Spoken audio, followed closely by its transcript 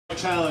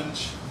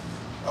challenge.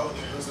 Oh,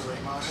 there was the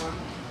Raymond one?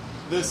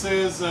 This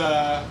is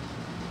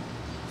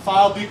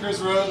File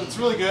Beaker's Road. It's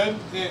really good.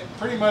 It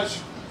pretty much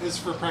is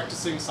for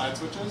practicing side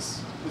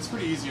switches. It's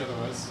pretty easy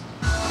otherwise.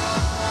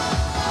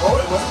 Oh,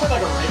 it wasn't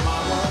like a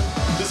Raymond one?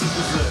 This is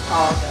it.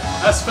 Oh,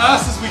 okay. As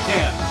fast as we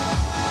can.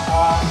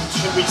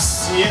 Should we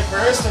see it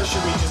first or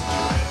should we just do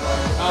it?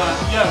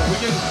 Yeah, we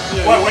can.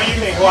 Yeah, what do you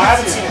think? Well, I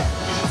haven't seen it.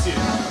 You should see it.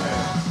 Okay.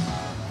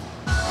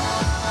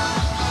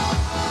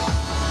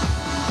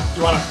 Do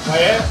you want to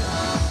play it?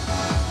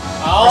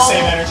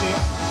 Same energy.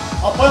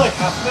 I'll play like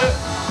half of it.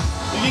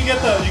 You can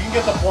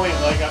get the point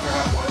like after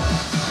half of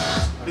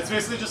it. It's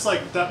basically just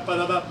like da ba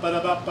da ba ba da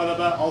ba ba da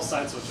ba, all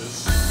side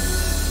switches.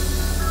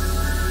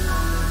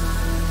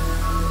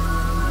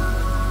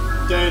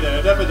 Da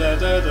da da ba da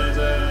da da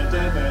da da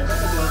da da da.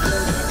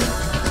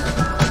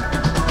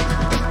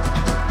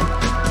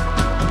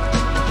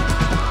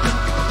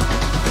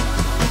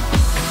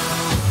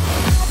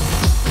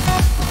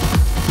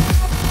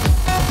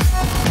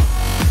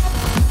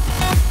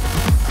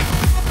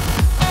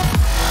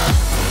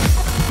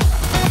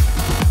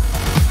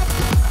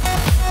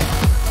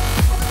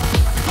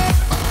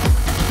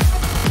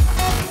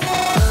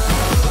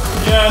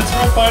 Yeah, it's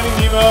from Finding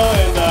Nemo,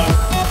 and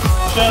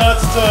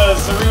shoutouts to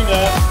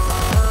Serena.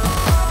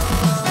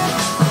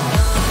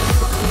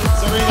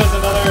 Serena's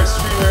another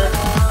streamer.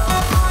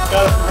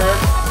 Got it from her.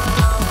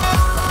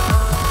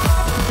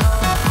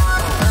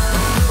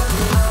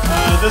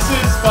 This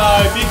is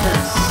by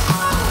Beakers.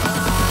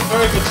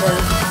 Very good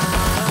chart.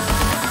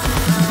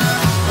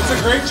 It's a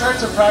great chart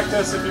to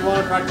practice if you want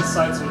to practice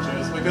side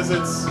switches because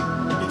it's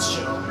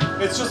chill.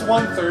 It's just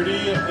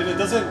 130 and it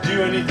doesn't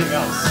do anything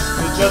else.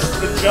 It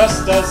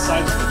just does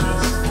side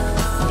switches.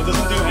 It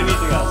doesn't do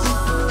anything else.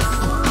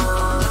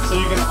 So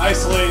you can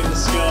isolate the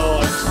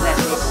skill and just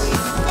practice.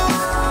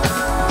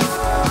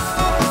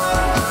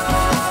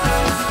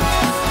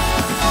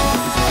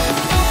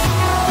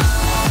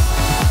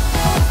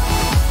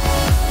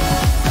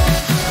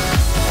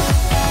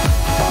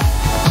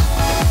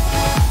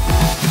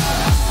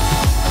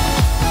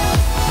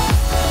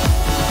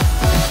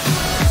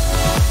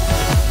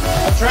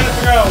 I'm trying to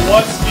figure out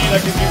what speed I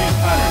can do these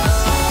patterns.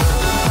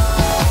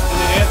 And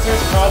the answer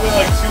is probably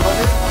like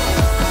 200.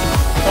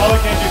 Probably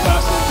can't do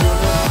faster than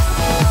 200.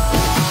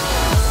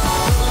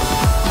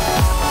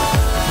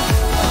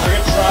 I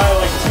could try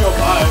like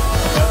 205.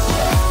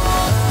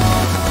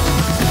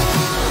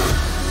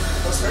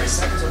 Those 30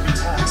 seconds would be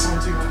taxed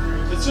on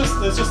 200. It's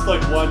just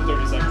like 1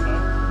 30-second though.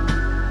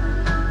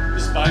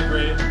 Just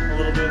vibrate a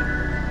little bit.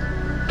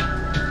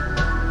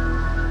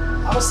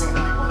 I was thinking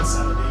like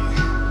 170.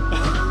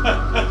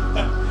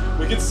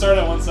 We can start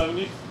at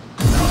 170.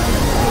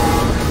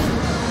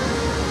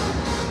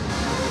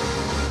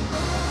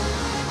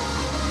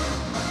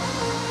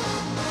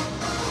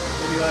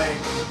 Maybe like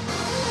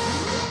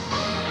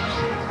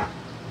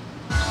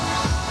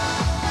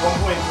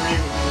 1.3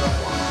 would be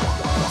like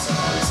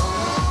 170 or something.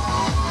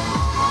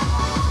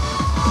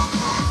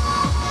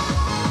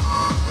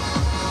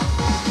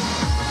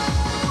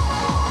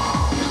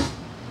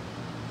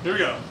 Here we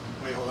go.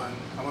 Wait, hold on.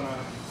 I wanna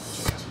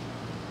check this one.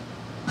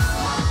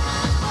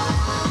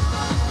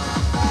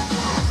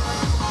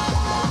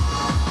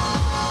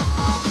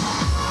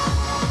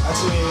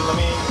 Actually, let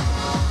me.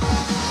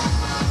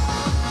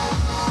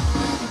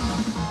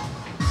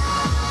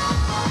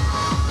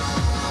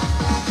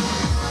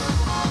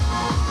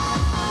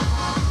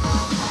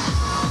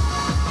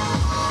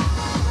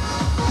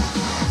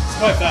 It's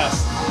quite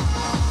fast.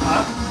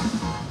 Huh?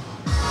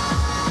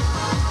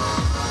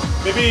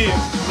 Maybe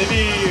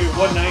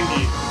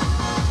 190.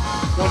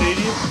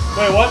 180?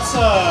 Wait, what's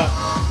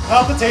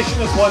palpitation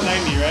is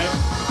 190, right?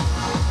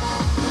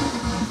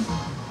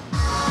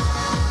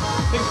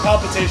 I think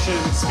palpitation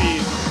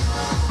speed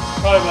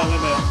probably my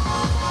limit.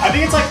 I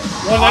think it's like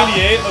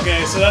 198?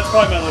 Okay, so that's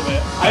probably my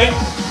limit.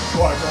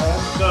 What, go ahead?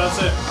 No,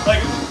 that's it.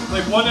 Like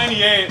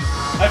 198.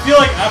 I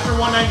feel like after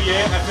 198,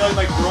 I feel like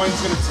my groin's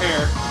gonna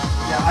tear.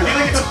 Yeah, I feel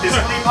like it's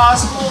physically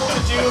possible to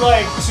do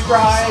like super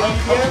high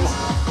BPMs.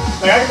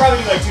 Like I could probably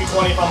do like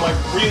 220 if I'm like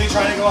really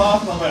trying to go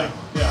off. But like,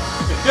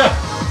 Yeah.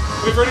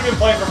 We've already been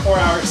playing for 4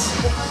 hours.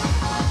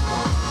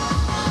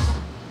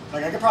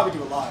 like I could probably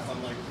do a lot if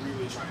I'm like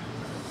really trying to do it.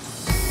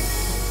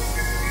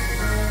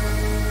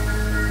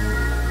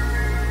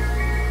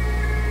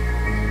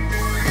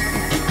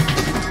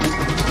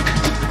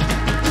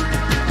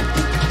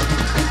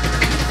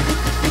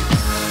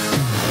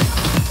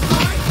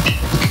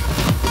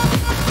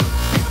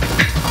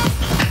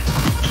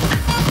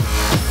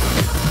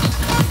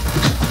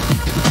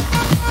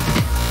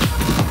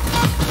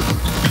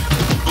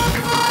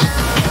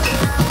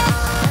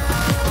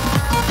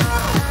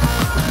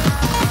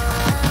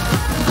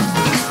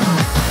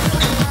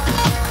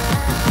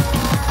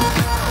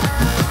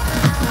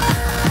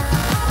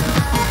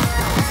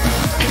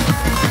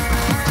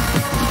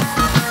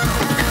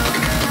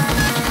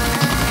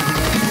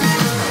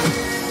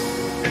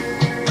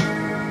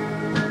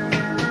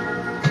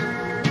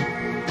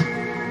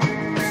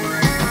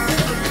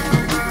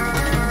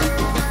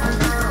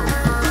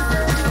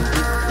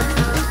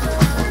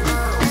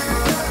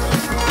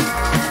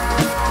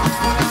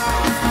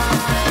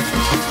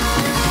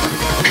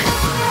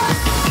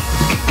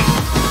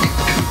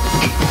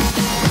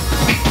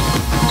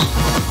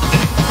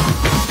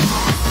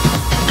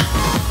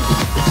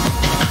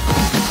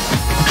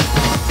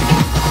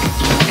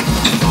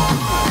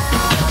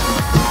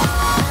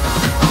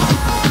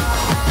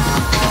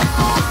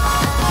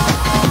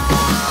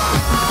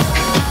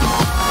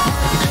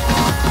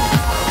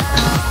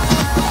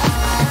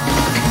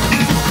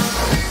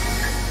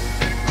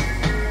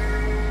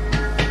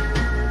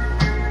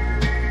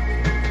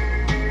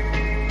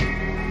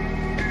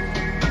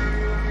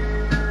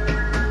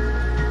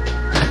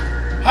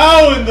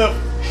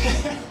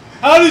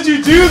 How did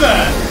you do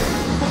that?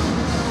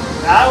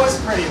 That was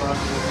pretty lucky.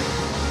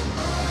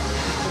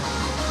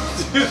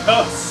 Dude,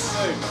 that was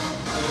sick.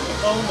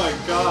 Oh my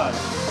god. I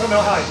don't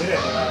know how I did it.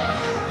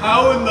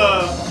 How in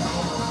the...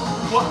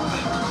 What?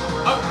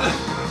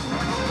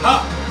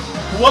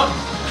 What?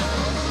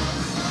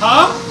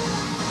 Huh?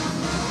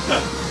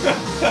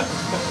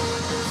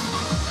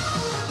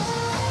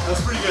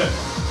 That's pretty good.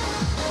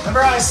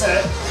 Remember how I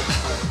said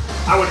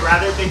I would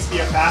rather things be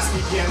a fast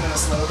BPM than a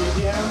slow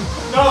BPM?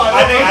 No,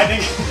 I think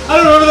I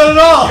don't remember that at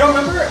all. You don't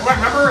remember?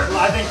 Remember,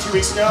 I think 2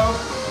 weeks ago,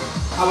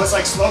 I was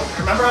like slow.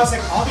 Remember, I was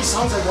like, all these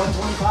songs are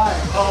 125.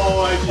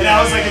 Oh, and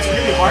I was like, it's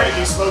really hard to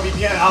do slow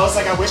BPM. I was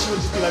like, I wish it would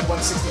just be like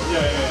 160.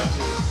 Yeah.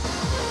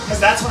 Because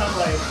that's when I'm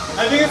like.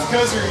 I think it's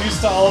because you're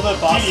used to all the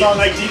boss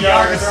songs like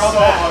DDR, because they're all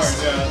so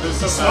fast. hard. Yeah, they're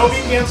so slow fast.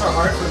 BPMs are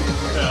hard for me.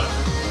 Yeah.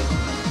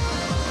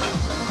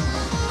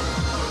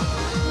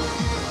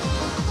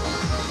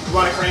 You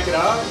want to crank it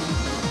up?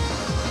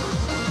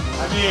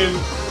 I mean,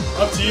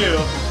 up to you.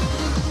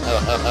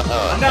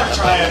 I'm down to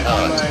try it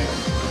on like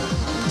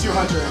 200.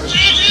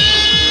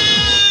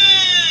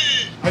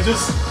 I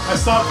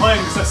stopped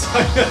playing because I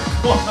saw you had a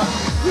quad.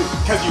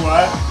 Because you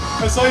what?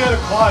 I saw you had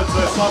a quad, so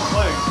I stopped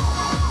playing.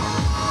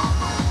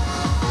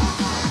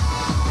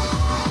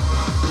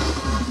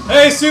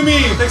 Hey,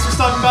 Sumi! Thanks for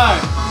stopping by.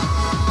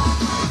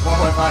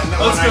 1.5.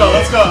 No, Let's go.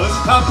 This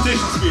is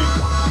palpitation speed.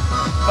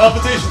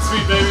 Palpitation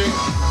speed, baby.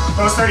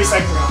 Those 30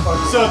 seconds are gonna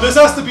fuck you. So this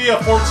has to be a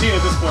 14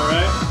 at this point,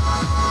 right?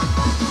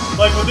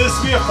 Like, would this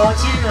be a 14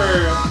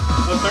 or a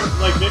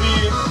like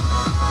maybe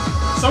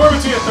somewhere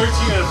between a 13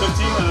 and a 15?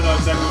 I don't know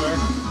exactly where.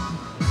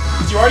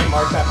 Did you already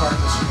mark that part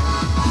in the stream?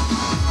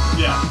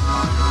 Yeah.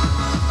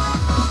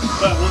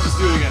 But we'll just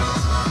do it again.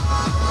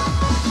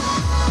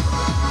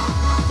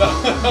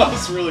 That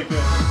was really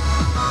good.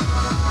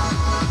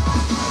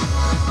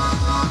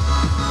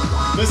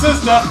 This is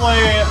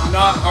definitely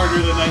not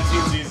harder than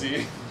 19's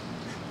easy.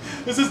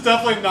 This is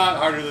definitely not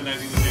harder than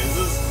 19's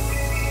easy.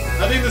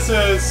 I think this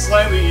is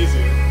slightly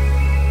easier.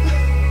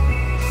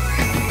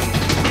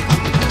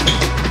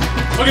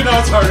 Okay, no,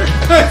 it's harder.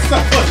 It's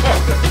definitely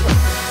harder.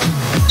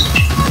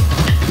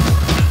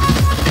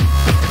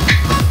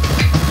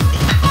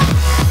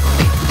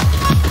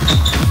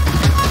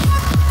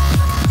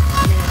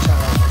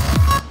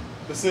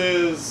 This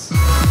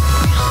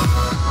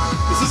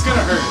is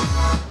gonna hurt.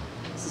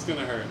 This is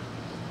gonna hurt.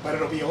 But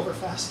it'll be over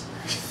faster.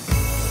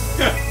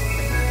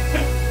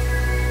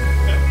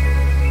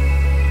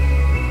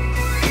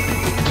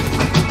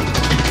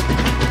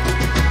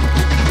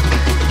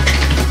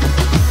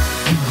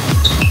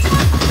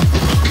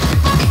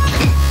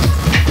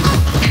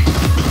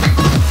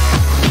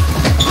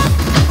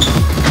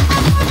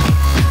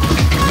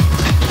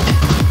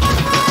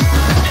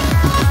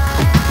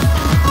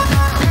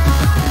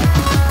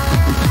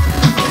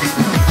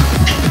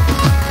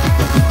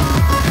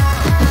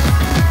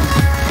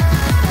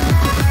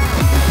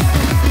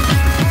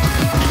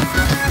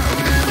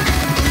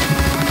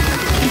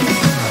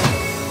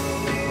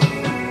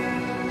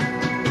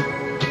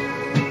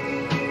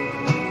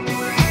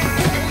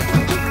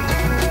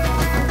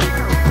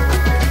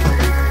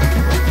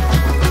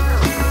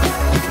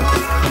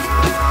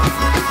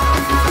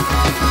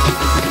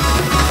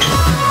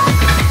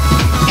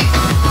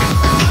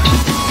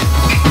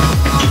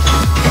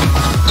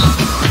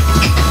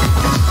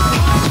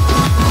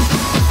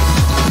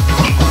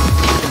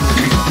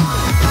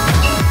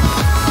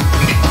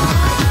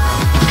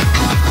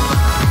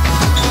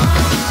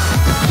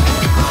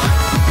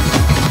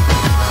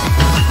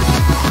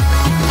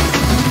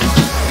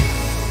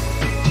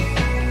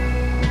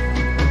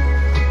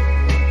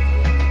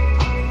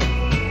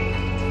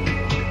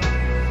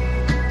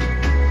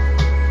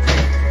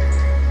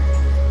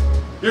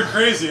 You're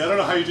crazy. I don't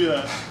know how you do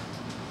that.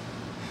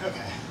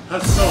 Okay.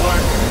 That's so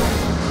hard.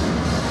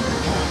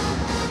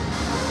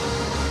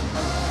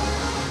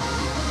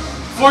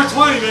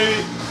 $420,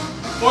 baby.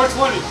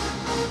 $420.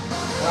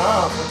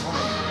 Oh,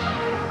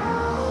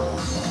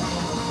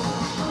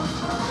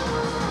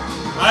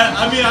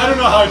 I mean, I don't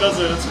know how he does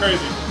it. It's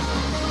crazy.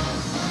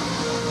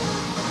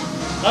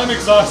 I'm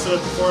exhausted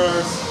after 4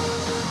 hours.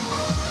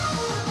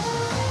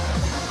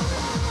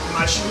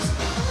 my shoes,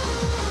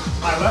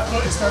 my left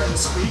foot is starting to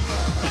squeak,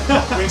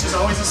 which is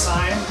always a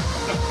sign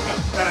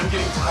that I'm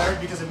getting tired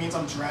because it means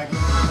I'm dragging.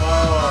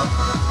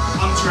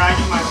 I'm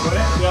dragging my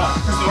foot. Yeah.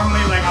 Because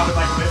normally, like, I would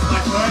like lift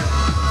my foot,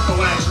 but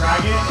when I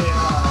drag it,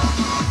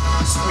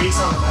 it squeaks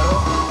on the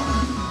metal.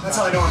 That's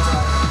how I know I'm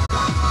tired.